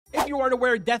you aren't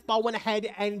aware, Deathball went ahead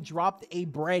and dropped a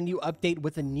brand new update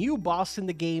with a new boss in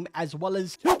the game, as well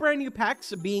as 2 brand new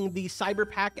packs, being the Cyber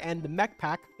Pack and the Mech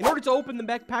Pack. In order to open the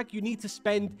Mech Pack, you need to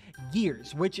spend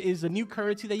gears, which is a new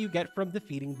currency that you get from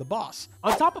defeating the boss.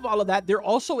 On top of all of that, there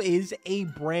also is a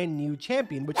brand new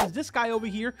champion, which is this guy over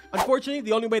here. Unfortunately,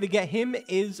 the only way to get him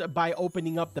is by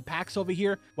opening up the packs over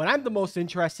here. What I'm the most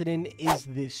interested in is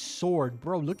this sword.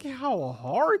 Bro, look at how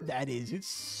hard that is. It's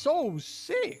so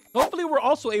sick. Hopefully, we're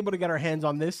also able to get our hands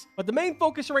on this. But the main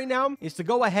focus right now is to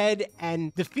go ahead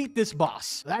and defeat this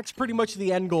boss. That's pretty much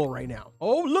the end goal right now.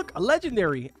 Oh, look, a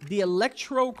legendary. The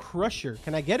Electro Crusher.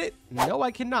 Can I get it? No, I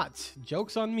cannot.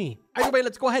 Joke's on me. Either way,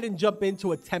 let's go ahead and jump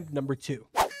into attempt number 2.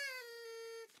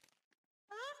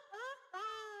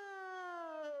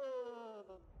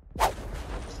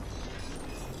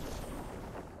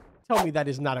 Tell me that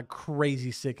is not a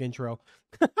crazy sick intro.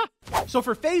 So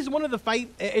for phase 1 of the fight,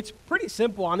 it's pretty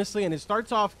simple, honestly, and it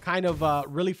starts off kind of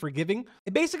really forgiving.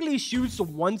 It basically shoots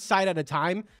one side at a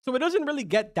time, so it doesn't really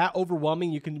get that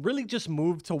overwhelming. You can really just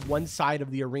move to one side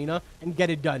of the arena and get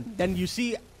it done. Then you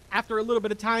see, after a little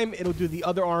bit of time, it'll do the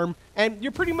other arm, and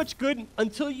you're pretty much good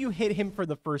until you hit him for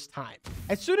the first time.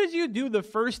 As soon as you do the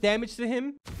first damage to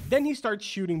him, then he starts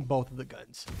shooting both of the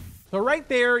guns. So right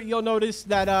there, you'll notice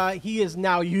that he is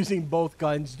now using both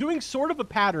guns, doing sort of a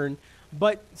pattern,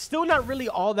 but still not really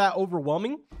all that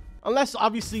overwhelming. Unless,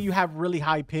 obviously, you have really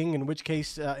high ping, in which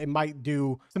case it might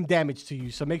do some damage to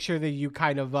you. So make sure that you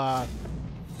kind of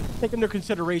take into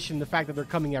consideration the fact that they're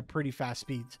coming at pretty fast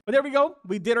speeds. But there we go.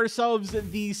 We did ourselves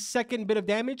the second bit of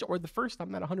damage, or the first.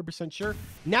 I'm not 100% sure.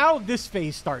 Now this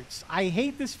phase starts. I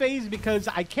hate this phase because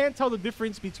I can't tell the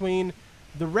difference between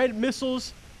the red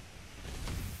missiles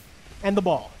and the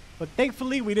ball. But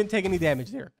thankfully, we didn't take any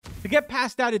damage there. To get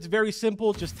past that, it's very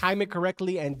simple. Just time it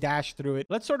correctly and dash through it.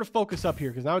 Let's sort of focus up here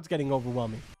because now it's getting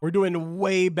overwhelming. We're doing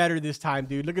way better this time,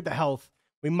 dude. Look at the health.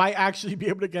 We might actually be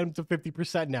able to get him to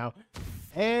 50% now.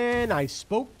 And I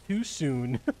spoke too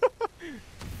soon.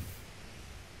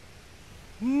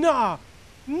 Nah,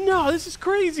 this is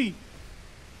crazy.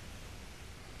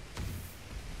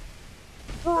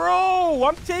 Bro,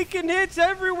 I'm taking hits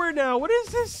everywhere now. What is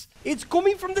this? It's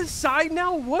coming from the side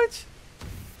now? What?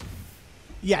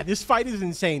 Yeah, this fight is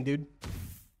insane, dude.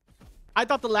 I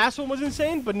thought the last one was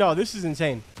insane, but no, this is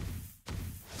insane.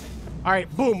 All right,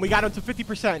 boom. We got him to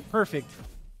 50%. Perfect.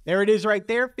 There it is right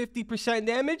there. 50%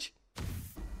 damage.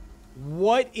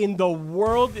 What in the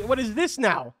world? What is this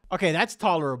now? Okay, that's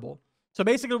tolerable. So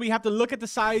basically, we have to look at the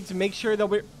sides and make sure that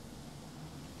we're...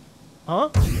 Huh?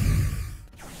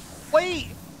 Wait.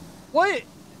 What?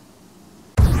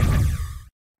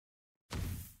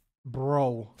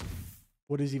 Bro.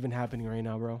 What is even happening right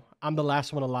now, bro? I'm the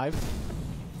last one alive.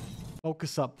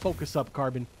 Focus up. Focus up,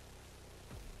 Carbon.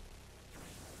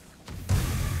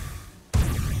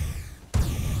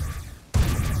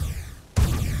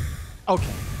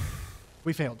 Okay.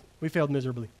 We failed. We failed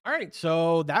miserably. All right,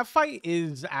 so that fight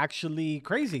is actually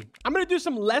crazy. I'm going to do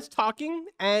some less talking,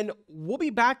 and we'll be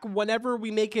back whenever we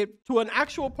make it to an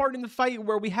actual part in the fight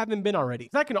where we haven't been already.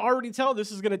 I can already tell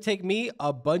this is going to take me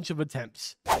a bunch of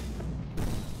attempts.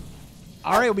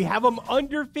 All right, we have them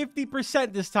under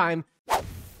 50% this time.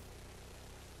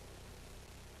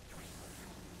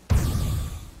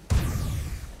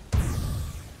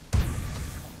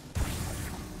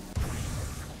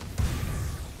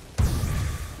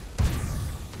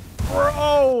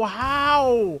 Bro,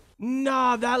 how?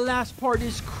 Nah, that last part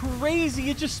is crazy.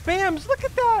 It just spams. Look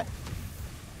at that.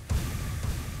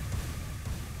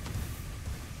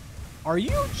 Are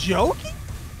you joking?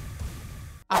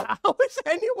 How is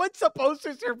anyone supposed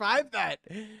to survive that?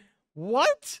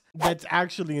 What? That's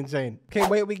actually insane. Okay,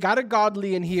 wait, we got a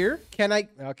godly in here. Can I?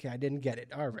 Okay, I didn't get it.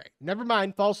 All right, never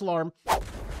mind. False alarm.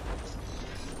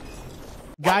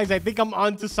 Guys, I think I'm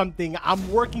onto something.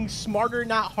 I'm working smarter,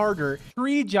 not harder.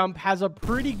 Tree jump has a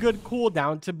pretty good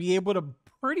cooldown to be able to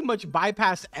pretty much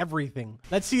bypass everything.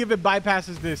 Let's see if it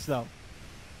bypasses this, though.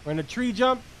 We're in a tree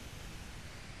jump.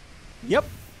 Yep.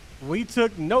 We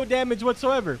took no damage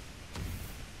whatsoever.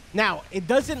 Now, it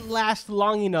doesn't last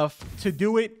long enough to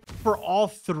do it for all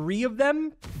 3 of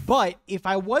them. But if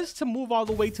I was to move all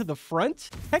the way to the front,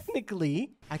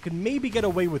 technically, I could maybe get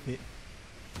away with it.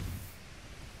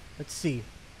 Let's see.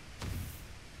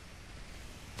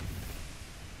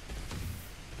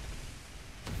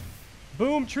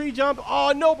 Boom, tree jump.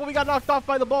 Oh, no, but we got knocked off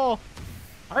by the ball.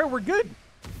 All right, we're good.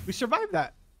 We survived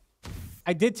that.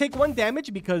 I did take 1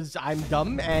 damage because I'm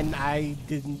dumb and I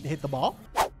didn't hit the ball.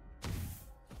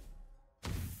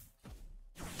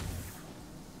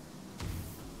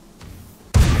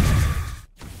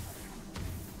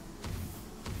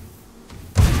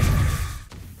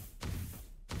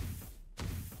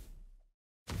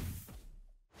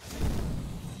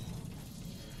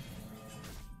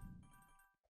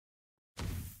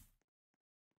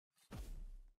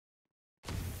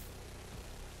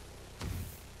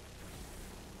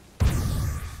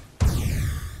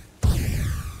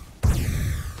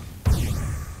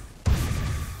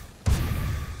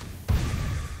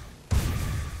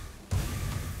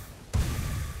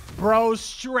 bro.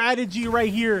 Strategy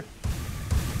right here.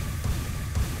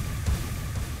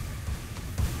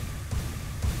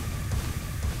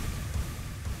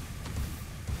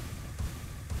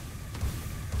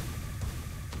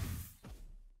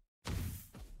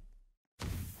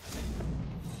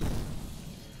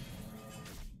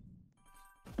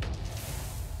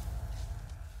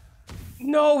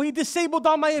 No, he disabled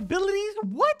all my abilities?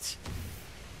 What?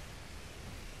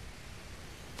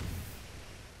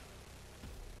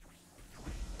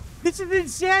 This is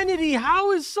insanity.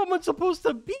 How is someone supposed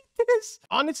to beat this?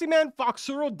 Honestly, man,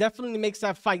 Foxuro definitely makes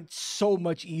that fight so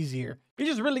much easier. You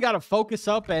just really got to focus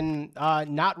up and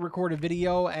not record a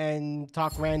video and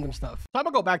talk random stuff. So I'm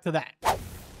going to go back to that.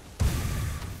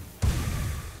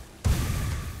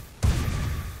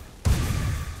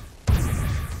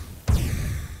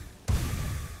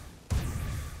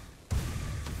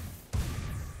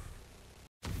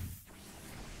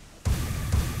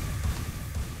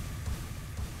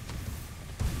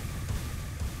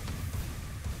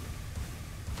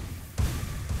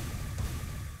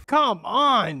 Come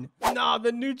on. Nah,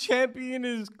 the new champion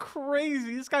is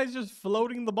crazy. This guy's just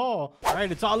floating the ball. All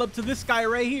right, it's all up to this guy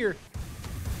right here.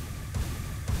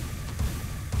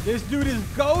 This dude is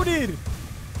goated.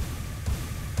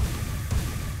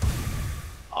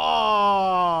 Oh.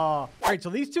 All right, so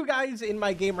these two guys in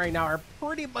my game right now are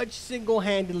pretty much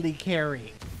single-handedly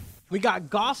carrying. We got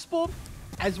Gospel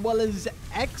as well as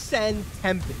X and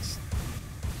Tempest.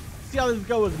 See how this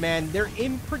goes, man. They're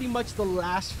in pretty much the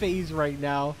last phase right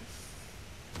now.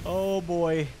 Oh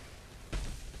boy.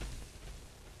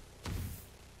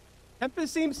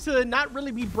 Tempest seems to not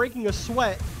really be breaking a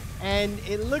sweat, and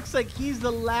it looks like he's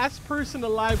the last person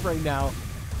alive right now.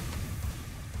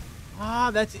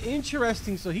 Ah, that's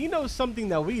interesting. So he knows something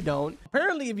that we don't.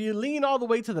 Apparently, if you lean all the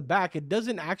way to the back, it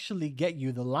doesn't actually get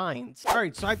you the lines. All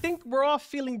right, so I think we're all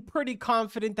feeling pretty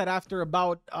confident that after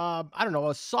about, I don't know,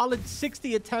 a solid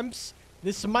 60 attempts,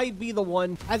 this might be the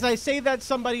one. As I say that,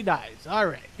 somebody dies. All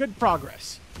right, good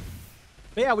progress.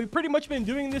 But yeah, we've pretty much been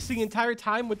doing this the entire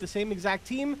time with the same exact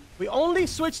team. We only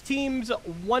switched teams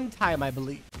one time, I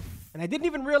believe. And I didn't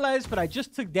even realize, but I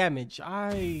just took damage.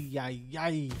 I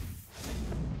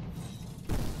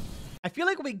feel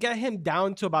like we get him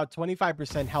down to about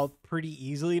 25% health pretty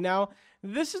easily now.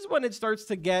 This is when it starts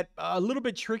to get a little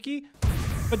bit tricky,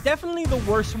 but definitely the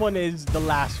worst one is the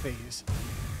last phase.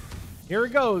 Here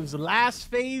it goes. Last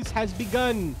phase has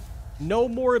begun. No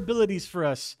more abilities for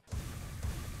us.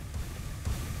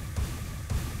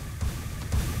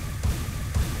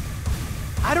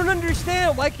 I don't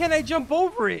understand. Why can't I jump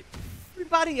over it?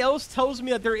 Everybody else tells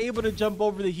me that they're able to jump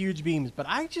over the huge beams, but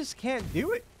I just can't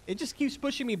do it. It just keeps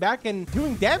pushing me back and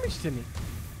doing damage to me.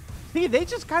 See, they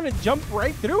just kind of jump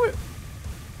right through it.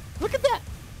 Look at that.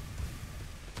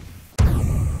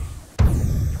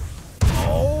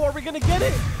 Oh, are we going to get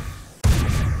it?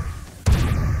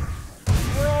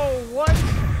 Bro, what?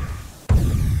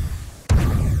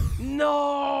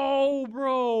 No,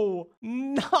 bro.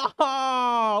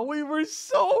 No, we were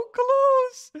so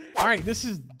close. All right, this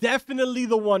is definitely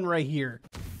the one right here.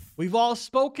 We've all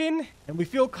spoken, and we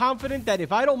feel confident that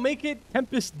if I don't make it,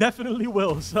 Tempest definitely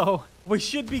will. So we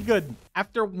should be good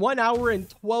after 1 hour and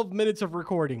 12 minutes of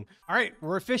recording. All right,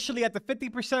 we're officially at the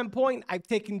 50% point. I've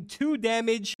taken 2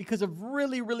 damage because of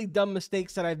really, really dumb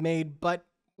mistakes that I've made, but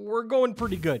we're going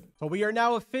pretty good. So we are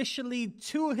now officially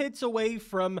 2 hits away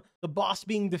from the boss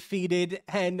being defeated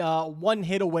and 1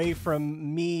 hit away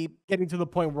from me getting to the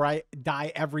point where I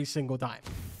die every single time.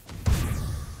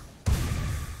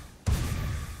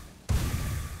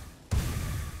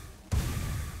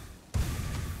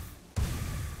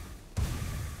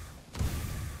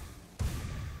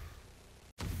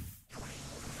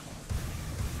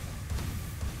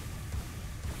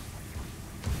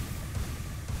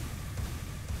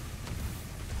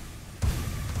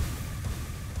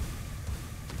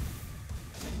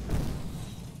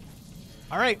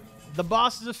 All right, the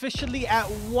boss is officially at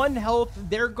 1 health.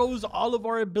 There goes all of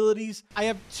our abilities. I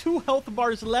have 2 health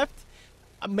bars left.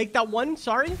 Make that 1,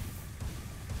 sorry.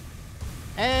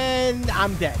 And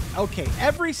I'm dead. Okay,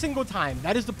 every single time.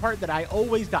 That is the part that I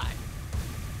always die.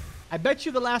 I bet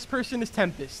you the last person is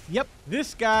Tempest. Yep,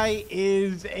 this guy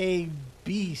is a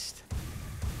beast.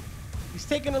 He's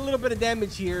taking a little bit of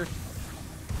damage here.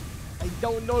 I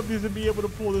don't know if he's gonna be able to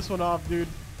pull this one off, dude.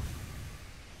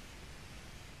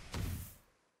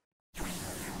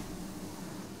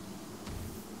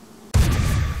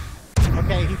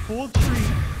 Okay, he pulled tree.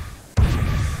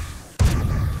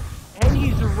 And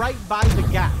he's right by the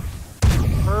gap.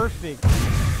 Perfect.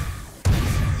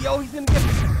 Yo, he's gonna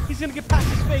get past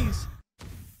his phase.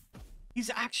 He's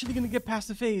actually gonna get past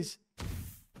the phase.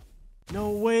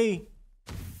 No way.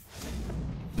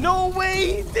 No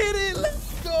way, he did it.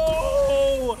 Let's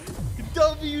go.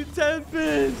 W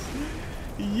Tempest.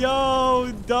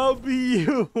 Yo,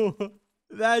 W.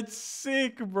 That's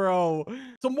sick, bro.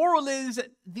 So moral is,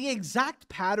 the exact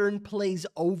pattern plays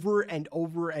over and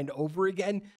over and over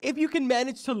again. If you can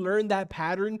manage to learn that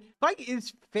pattern, fight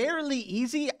is fairly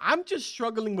easy. I'm just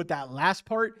struggling with that last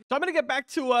part. So I'm gonna get back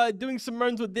to doing some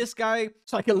runs with this guy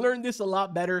so I can learn this a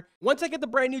lot better. Once I get the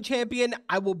brand new champion,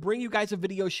 I will bring you guys a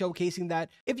video showcasing that.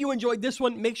 If you enjoyed this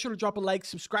one, make sure to drop a like,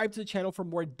 subscribe to the channel for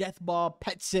more Deathball,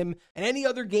 Pet Sim, and any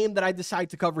other game that I decide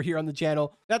to cover here on the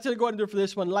channel. That's gonna go ahead and do it for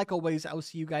this one. Like always, I will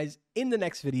see you guys in the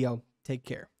next video. Take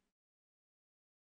care.